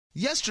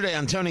Yesterday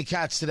on Tony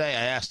Katz Today,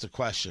 I asked a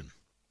question.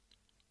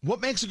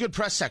 What makes a good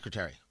press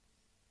secretary?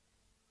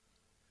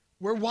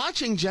 We're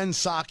watching Jen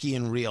Psaki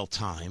in real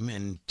time,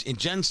 and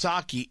Jen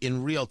Psaki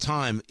in real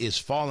time is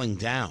falling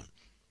down.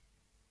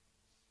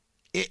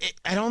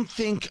 I don't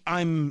think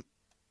I'm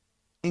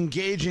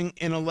engaging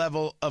in a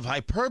level of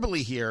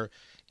hyperbole here.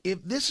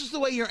 If this is the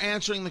way you're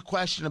answering the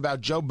question about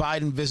Joe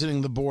Biden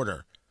visiting the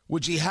border,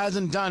 which he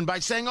hasn't done by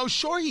saying, oh,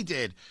 sure he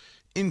did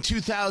in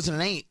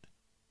 2008.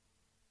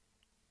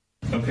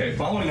 Okay,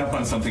 following up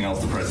on something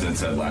else the president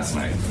said last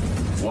night.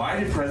 Why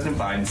did President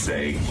Biden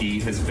say he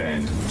has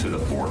been to the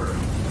border?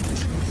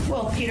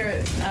 Well,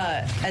 Peter,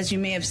 as you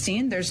may have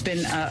seen, there's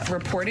been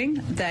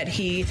reporting that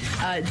he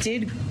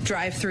did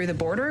drive through the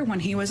border when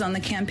he was on the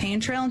campaign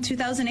trail in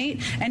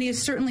 2008, and he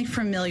is certainly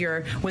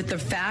familiar with the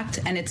fact,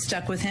 and it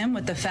stuck with him,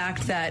 with the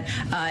fact that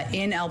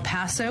in El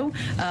Paso,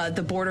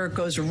 the border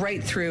goes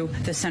right through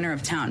the center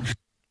of town.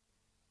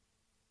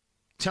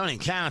 Tony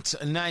Katz,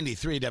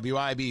 93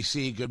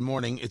 WIBC, good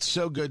morning. It's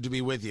so good to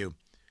be with you.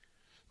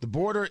 The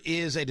border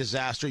is a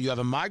disaster. You have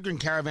a migrant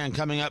caravan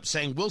coming up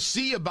saying, we'll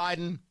see you,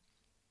 Biden.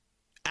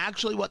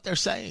 Actually, what they're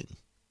saying.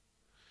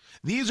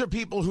 These are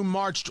people who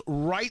marched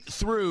right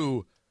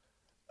through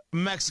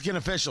Mexican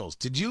officials.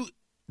 Did you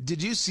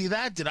see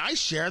that? Did I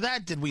share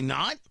that? Did we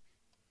not?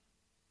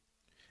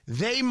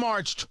 They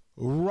marched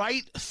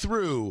right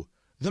through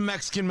the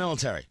Mexican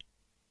military.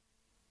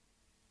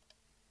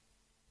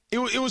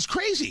 It was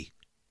crazy.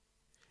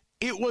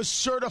 It was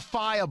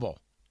certifiable.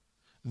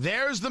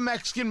 There's the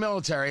Mexican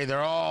military.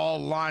 They're all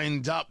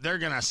lined up. They're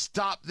going to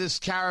stop this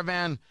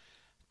caravan.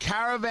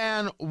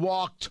 Caravan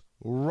walked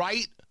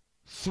right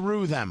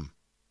through them.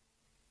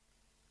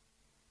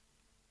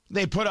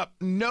 They put up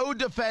no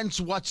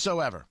defense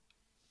whatsoever.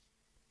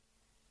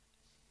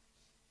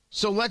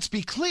 So let's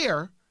be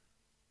clear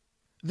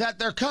that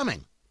they're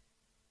coming.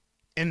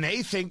 And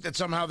they think that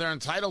somehow they're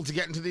entitled to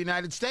get into the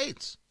United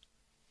States.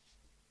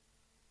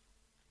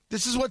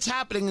 This is what's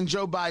happening in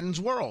Joe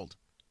Biden's world.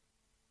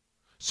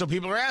 So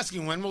people are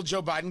asking, when will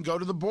Joe Biden go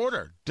to the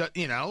border? Do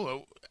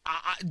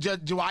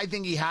I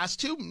think he has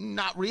to?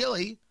 Not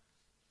really.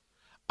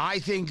 I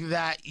think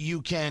that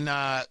you can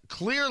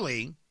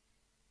clearly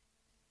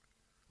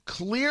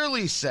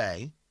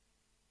say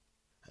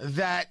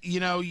that,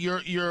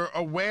 you're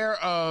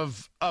aware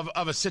of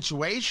a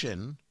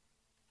situation.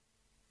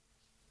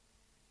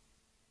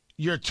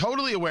 You're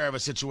totally aware of a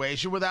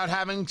situation without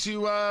having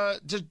to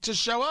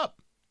show up.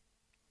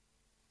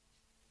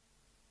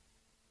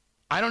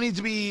 I don't need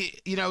to be,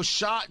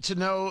 shot to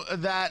know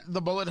that the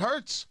bullet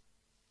hurts.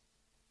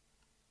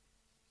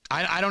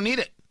 I don't need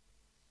it.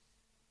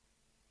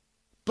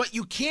 But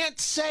you can't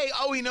say,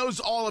 oh, he knows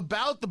all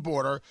about the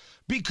border,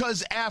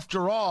 because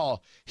after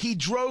all, he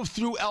drove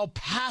through El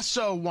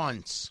Paso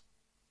once.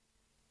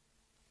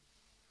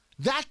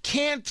 That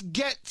can't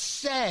get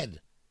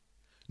said.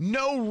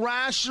 No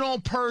rational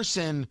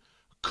person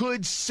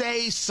could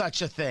say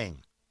such a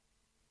thing.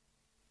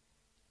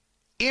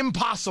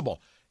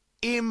 Impossible.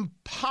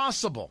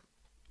 Impossible.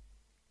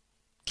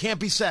 Can't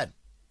be said.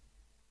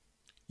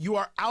 You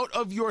are out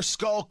of your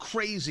skull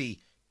crazy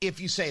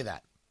if you say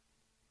that.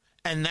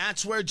 And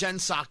that's where Jen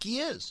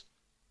Psaki is.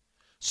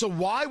 So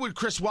why would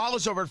Chris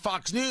Wallace over at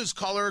Fox News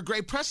call her a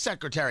great press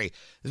secretary?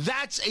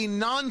 That's a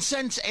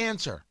nonsense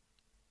answer.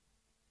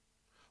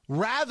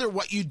 Rather,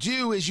 what you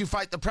do is you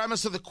fight the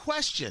premise of the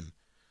question.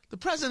 The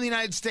President of the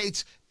United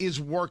States is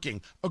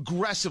working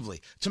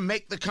aggressively to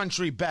make the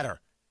country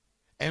better.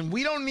 And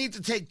we don't need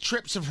to take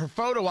trips of her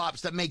photo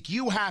ops that make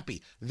you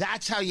happy.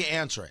 That's how you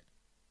answer it.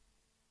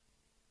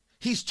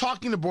 He's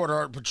talking to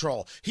Border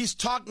Patrol. He's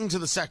talking to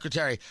the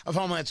Secretary of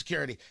Homeland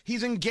Security.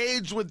 He's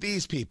engaged with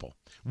these people.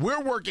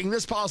 We're working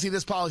this policy,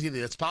 this policy,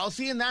 this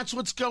policy, and that's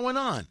what's going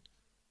on.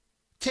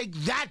 Take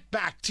that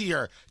back to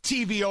your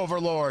TV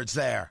overlords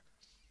there.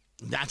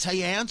 That's how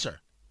you answer.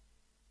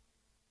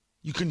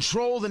 You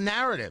control the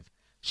narrative.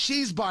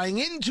 She's buying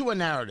into a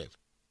narrative.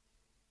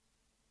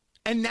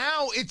 And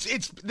now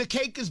it's the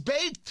cake is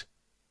baked.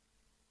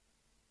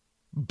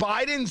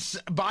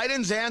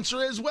 Biden's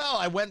answer as well.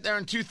 I went there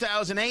in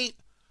 2008,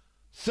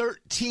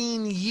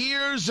 13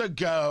 years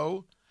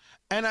ago,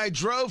 and I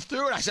drove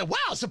through it. I said, wow,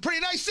 it's a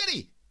pretty nice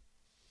city.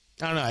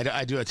 I don't know.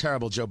 I do a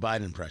terrible Joe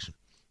Biden impression.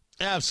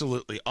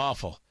 Absolutely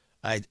awful.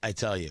 I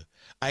tell you.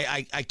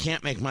 I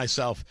can't make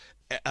myself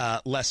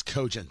less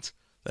cogent.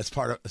 That's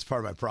part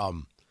of my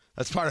problem.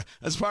 That's part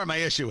of my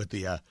issue with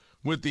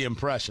the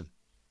impression.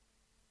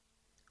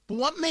 But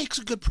what makes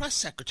a good press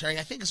secretary,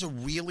 I think, is a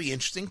really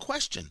interesting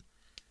question.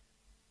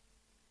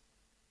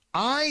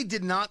 I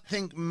did not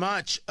think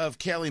much of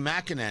Kayleigh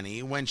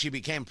McEnany when she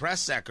became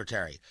press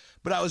secretary,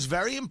 but I was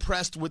very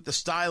impressed with the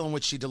style in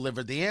which she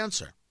delivered the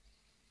answer.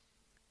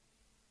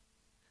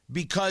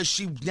 Because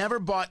she never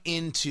bought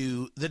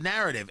into the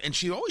narrative, and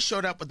she always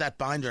showed up with that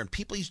binder, and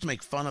people used to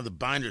make fun of the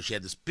binder. She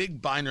had this big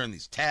binder and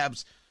these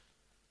tabs.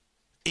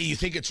 You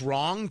think it's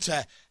wrong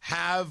to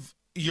have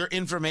your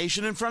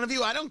information in front of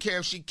you? I don't care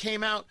if she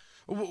came out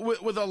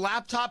with a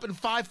laptop and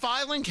 5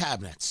 filing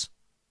cabinets.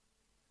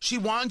 She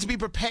wanted to be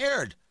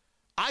prepared.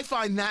 I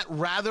find that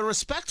rather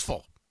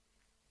respectful.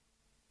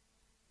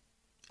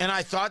 And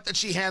I thought that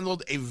she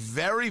handled a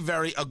very,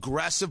 very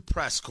aggressive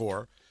press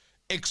corps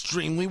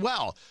extremely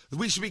well.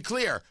 We should be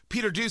clear,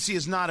 Peter Doocy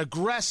is not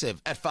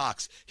aggressive at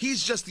Fox.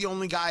 He's just the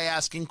only guy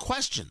asking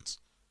questions.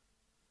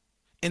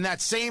 In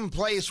that same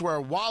place where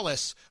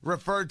Wallace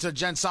referred to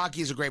Jen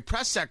Psaki as a great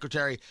press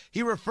secretary,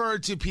 he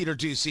referred to Peter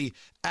Doocy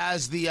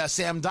as the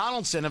Sam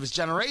Donaldson of his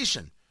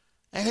generation.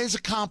 And it's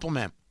a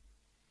compliment.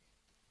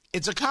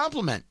 It's a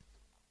compliment.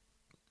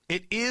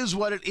 It is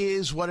what it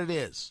is, what it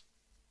is.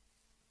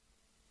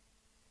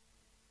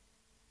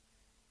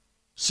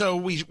 So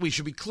we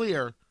should be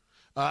clear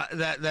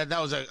that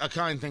was a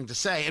kind thing to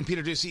say. And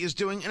Peter Doocy is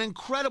doing an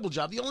incredible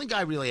job. The only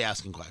guy really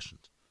asking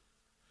questions.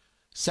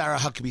 Sarah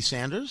Huckabee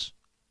Sanders,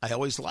 I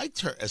always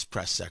liked her as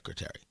press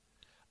secretary.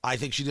 I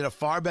think she did a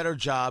far better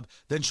job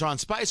than Sean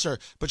Spicer,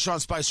 but Sean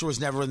Spicer was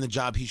never in the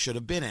job he should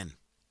have been in.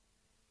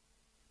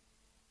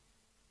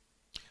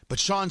 But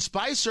Sean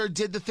Spicer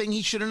did the thing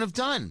he shouldn't have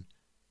done.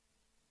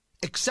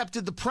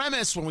 Accepted the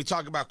premise when we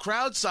talk about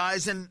crowd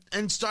size and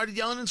started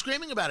yelling and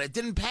screaming about it. It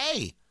didn't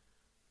pay.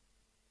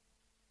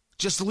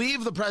 Just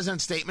leave the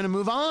president's statement and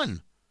move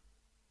on.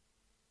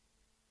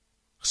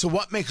 So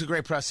what makes a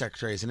great press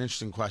secretary is an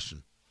interesting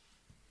question.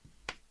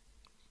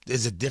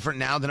 Is it different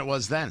now than it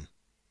was then?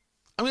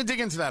 I'm going to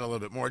dig into that a little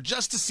bit more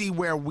just to see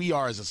where we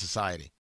are as a society.